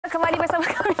Kembali bersama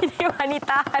kami di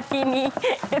Wanita Hari Ini.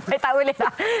 Saya tak boleh lah.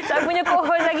 Saya punya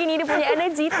co-host lagi ni, dia punya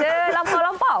energi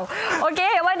terlampau-lampau.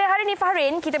 Okey, pada hari ini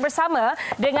Fahrin, kita bersama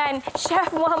dengan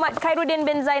Chef Muhammad Khairuddin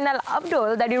bin Zainal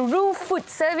Abdul dari Ru Food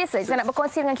Services. Saya nak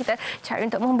berkongsi dengan kita cara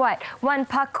untuk membuat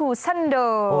Wanpaku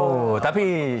Sandwich. Oh,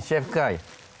 tapi Chef Kai,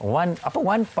 Wanpaku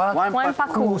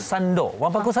Sandwich.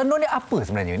 Wanpaku Sandwich ni apa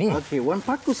sebenarnya ni? Okey,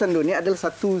 Wanpaku Sandwich ni adalah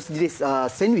satu jenis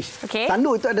sandwich. Okey.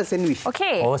 Sandwich itu ada sandwich.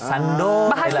 Okey. Oh, sandwich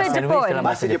Bahasa Jepun.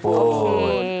 Bahasa Jepun.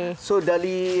 Okey. So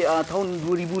dari tahun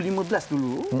 2015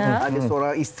 dulu ada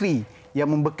seorang isteri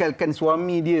yang membekalkan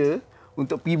suami dia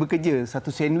untuk pergi bekerja satu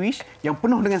sandwich yang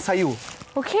penuh dengan sayur.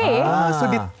 Okey. So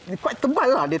dia quite tebal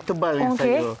lah, dia tebal dengan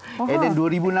sayur. And then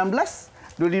 2016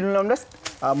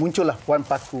 muncullah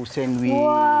Wanpaku Sandwich.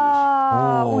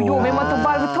 Wow. Oh, memang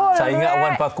tebal betul. Saya ingat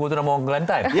Wanpaku tu nama orang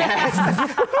Kelantan. Yes.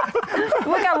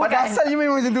 Bukan. Pada asalnya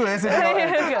memang macam tu. Okey,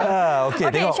 Okey,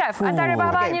 tengok. Chef. Antara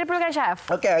bahan-bahan yang diperlukan, Chef.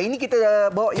 Okey, hari ini kita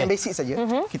bawa yang basic saja.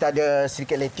 Kita ada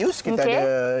sedikit lettuce, kita ada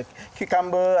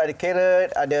cucumber, ada carrot,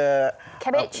 ada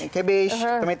cabbage,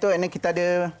 tomato, and then kita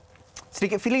ada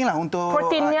sedikit filling lah untuk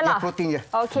proteinnya lah. Protein je.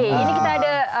 Okey, ini kita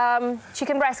ada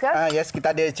chicken breast ke? Yes,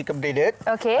 kita ada chicken breaded.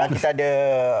 Okey. Kita ada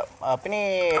apa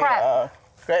ni?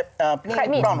 Crab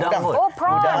meat. Udang. Oh,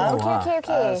 prawn.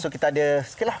 Okey. So kita ada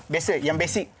sikitlah biasa, yang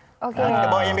basic. Okey. Kita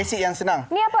bawa yang basic yang senang.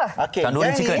 Ni apa? Okey.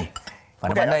 Tandoori chicken.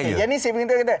 Pandai-pandai je. Yang ni saya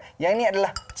beritahu, yang ni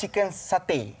adalah chicken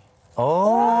satay.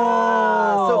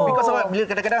 Oh. So because of bila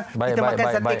kadang-kadang kita makan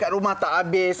sate kat rumah tak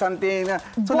habis something.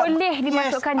 So boleh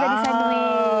dimasukkan jadi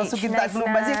sandwich. So kita tak perlu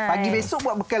bazir. Pagi besok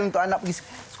buat bekal untuk anak pergi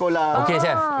sekolah. Okey,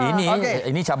 Chef.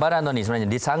 Ini cabaran tau ni sebenarnya.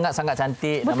 Dia sangat-sangat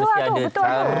cantik dan mesti ada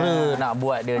cara nak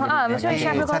buat dia. Mesti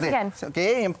Chef berkongsikan.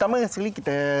 Okey, yang pertama sekali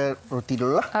kita roti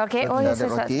dulu lah. Okey, ada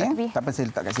roti. Tak apa, saya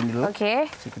letak kat sini dulu. Okey.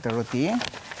 So kita roti.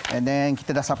 And then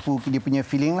kita dah sapu dia punya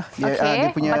filling lah. Dia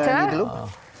punya ni dulu.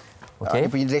 Okey.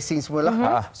 Dia punya dressing semua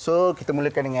lah. So, kita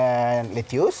mulakan dengan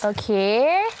lettuce.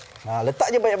 Okey. Letak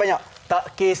je banyak-banyak.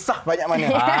 Tak kisah banyak mana.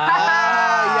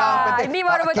 Yang penting. Ini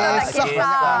baru betul tak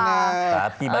kisah.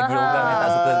 Tapi bagi orang yang tak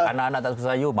suka, anak-anak tak suka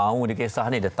sayur, mau dia kisah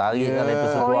ni. Dia tarik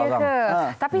lettuce keluar orang.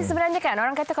 Tapi sebenarnya kan,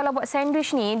 orang kata kalau buat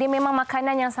sandwich ni, dia memang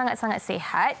makanan yang sangat-sangat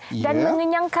sihat dan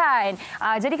mengenyangkan.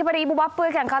 Jadi kepada ibu bapa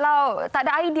kan, kalau tak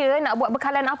ada idea nak buat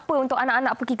bekalan apa untuk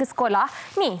anak-anak pergi ke sekolah,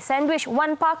 ni sandwich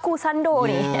Wanpaku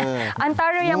Sandwich ni.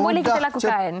 Antara yang boleh kita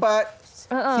lakukan. Cepat.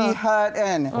 Sihat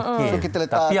kan. So kita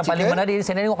letak tapi yang paling menarik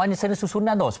saya tengok macam sana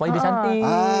susunan tau supaya dia cantik.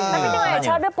 Tapi tengok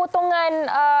cara potongan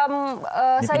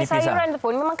sayur-sayuran tu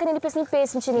pun memang kena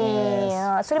nipis-nipis macam ni.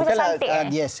 So dia macam cantik.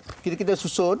 Yes. Kita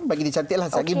susun bagi dia cantik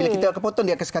lah. Lagi bila kita akan potong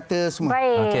dia akan sekata semua.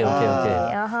 Baik. Okey.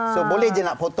 So boleh je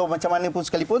nak potong macam mana pun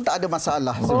sekalipun tak ada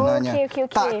masalah sebenarnya. Okey.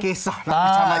 Tak kisah nak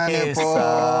macam mana pun.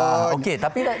 Okey,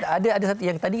 tapi ada satu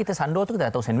yang tadi kita sandwich tu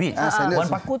kita dah tahu sandwich.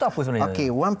 Wanpaku tu apa sebenarnya?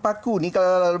 Okey, Wanpaku ni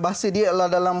kalau bahasa dia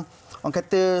dalam orang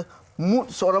kata mood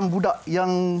seorang budak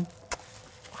yang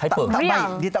hyper. Tak baik.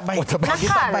 Dia tak baik. Dia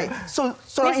tak baik. So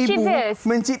seorang ibu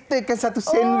menciptakan satu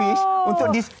sandwich untuk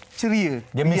dia ceria.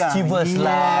 Dia mischievous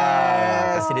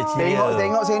lah. Kasi dia ceria.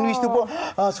 Tengok sandwich tu pun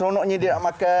seronoknya dia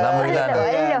nak makan.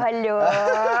 Hello.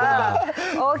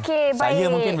 Okey, baik. Saya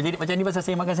mungkin menjadi macam ni pasal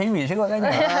saya makan sandwich juga kan.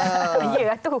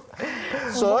 Ya tu.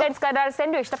 Bukan sekadar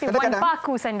sandwich tapi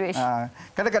Wanpaku Sandwich.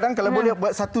 Kadang-kadang kalau boleh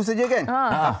buat satu saja kan.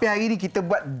 Tapi hari ni kita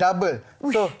buat double.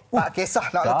 So tak kisah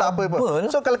nak letak apa pun.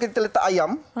 So kalau kita letak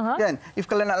ayam kan, if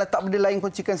kalau nak letak benda lain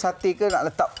pun chicken satay ke, nak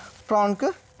letak prawn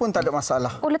ke pun tak ada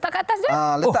masalah. Oh, letak kat atas je?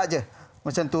 Letak je.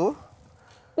 Macam tu.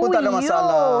 Pun tak ada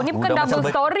masalah. Ni bukan double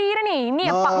story dah ni. Ni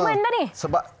apartment dah ni.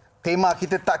 Sebab tema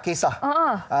kita tak kisah.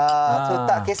 So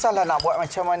tak kisahlah nak buat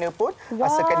macam mana pun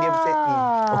asalkan dia setting.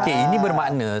 Okey, ini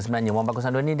bermakna sebenarnya Wanpaku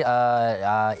Sandwich ni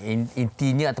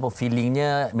intinya ataupun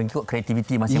feelingnya mengikut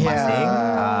kreativiti masing-masing.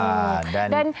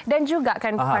 Dan juga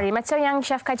kan Fahrin, macam yang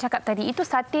Chef Kai cakap tadi, itu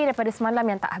sate daripada semalam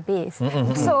yang tak habis.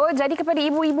 So jadi kepada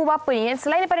ibu-ibu bapa ni,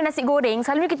 selain daripada nasi goreng,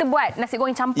 selalunya kita buat nasi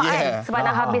goreng campak kan, sebab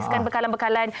nak habiskan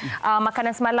bekalan-bekalan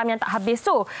makanan semalam yang tak habis.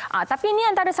 So tapi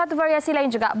ini antara satu variasi lain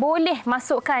juga, boleh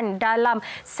masukkan dalam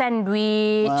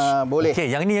sandwich. Boleh. Okey,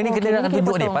 yang ni kena nak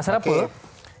tunjuk ni. Pasal apa?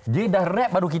 Dia dah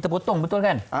wrap baru kita potong, betul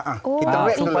kan? Kita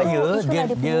wrap supaya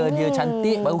dia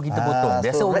cantik baru kita potong.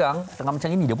 Biasa orang tengah macam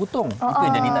ini dia potong. Itu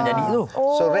yang jadi tak jadi tu.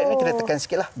 So wrap ni kena tekan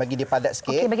sikitlah bagi dia padat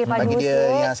sikit. Bagi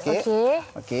dia yang sikit.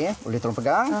 Okey, boleh tolong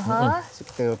pegang. So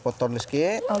kita potong dulu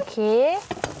sikit. Okey.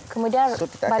 Kemudian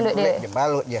balut dia.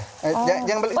 Balut je.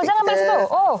 Jangan balut. Jangan balut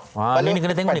situ. Ini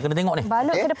kena tengok ni,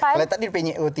 Balut ke depan. Kalau tak dia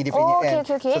penyek roti dia penyek kan.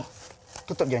 Okey.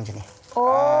 Tutup dia macam ni.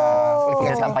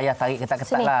 Kita tak payah tarik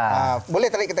ketat-ketat lah.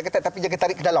 Boleh tarik ketat-ketat tapi jangan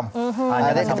tarik ke dalam.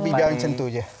 Jangan sampai biar macam tu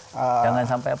je. Jangan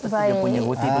sampai dia punya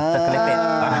roti tu terkelepek.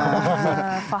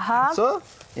 Faham. So,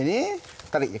 ini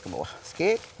tarik je ke bawah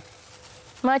sikit.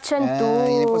 Macam tu.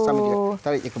 Ini pun sama je.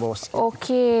 Tarik je ke bawah sikit.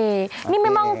 Okey. Ni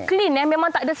memang clean memang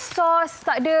tak ada sos,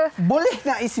 tak ada. Boleh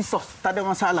nak isi sos, tak ada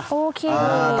masalah. Okey.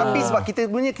 Tapi sebab kita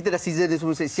dah season dia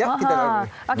semua siap, kita dah.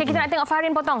 Okey, kita nak tengok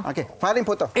Fahrin potong. Okey, Fahrin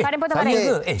potong. Fahrin potong.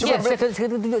 Cuba saya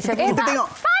tunjuk chef. Kita tengok.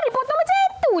 Fahrin potong macam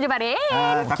tu je Fahrin.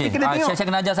 Tapi kena tengok. Chef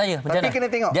kena ajar saya. Tapi kena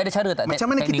tengok. Dia ada cara tak? Macam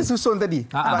mana kita susun tadi?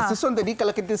 Susun tadi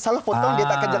kalau kita salah potong dia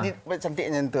tak akan jadi cantik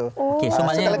macam tu. Okey, so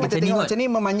maknanya kalau kita tengok macam ni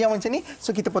memanjang macam ni, so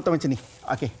kita potong macam ni.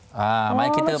 Okey.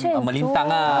 Maknanya kita melintang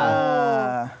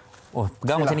Oh,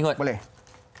 pegang macam ni kot. Boleh.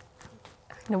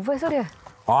 Nervous tu dia.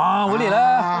 Boleh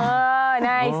lah.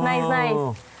 Nice.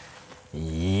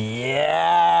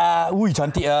 Ui,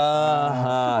 cantik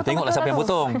tengoklah siapa yang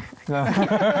potong.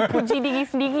 Puji diri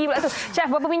sendiri pula tu.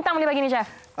 Chef, berapa bintang boleh bagi ni, Chef?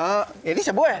 Ini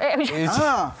saya buat.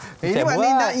 Ini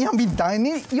maknanya yang bintang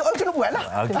ni, you all kena buat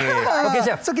lah. Okey,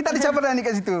 Chef. So, kita ada cabaran ni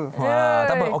kat situ.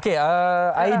 Tak apa. Okey,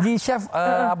 IG Chef,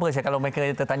 apa Chef? Kalau mereka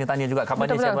tertanya-tanya juga,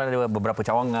 kabarnya Chef ada beberapa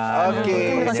cawangan.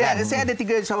 Okey, saya ada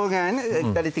 3 cawangan.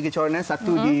 Kita ada 3 cawangan.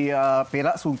 Satu di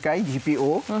Perak, Sungai,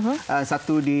 GPO.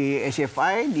 Satu di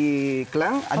HFI, di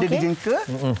Kelang. Ada di Jengka,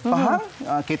 Pahang,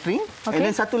 catering.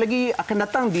 Dan satu lagi akan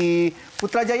datang di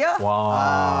Putrajaya.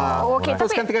 Okey,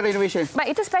 teruskan tengah renovation.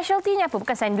 Baik, itu specialty-nya apa?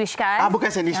 Bukan sandwich kan?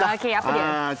 Bukan sandwich lah. Okey, apa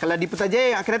dia? Kalau di Putrajaya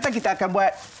yang akan datang, kita akan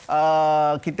buat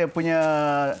kita punya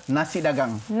nasi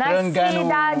dagang. Nasi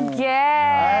dagang.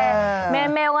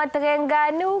 Memang orang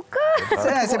Terengganu ke?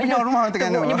 Saya punya rumah orang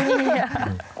Terengganu.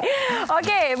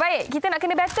 Okey, baik. Kita nak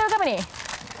kena battle ke apa ni?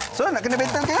 So, nak kena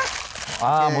battle ke?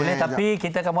 Boleh, tapi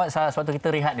kita akan buat sesuatu kita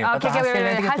rehat ni. Okey,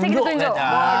 hasil kita tunjuk.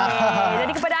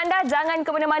 Jadi kepada anda, jangan ke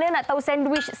mana-mana nak tahu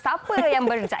sandwich siapa yang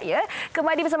berjaya.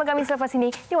 Kembali bersama kami selepas ini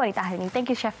di Wanita Hari Ini.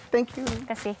 Thank you, Chef. Thank you.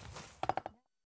 Terima kasih.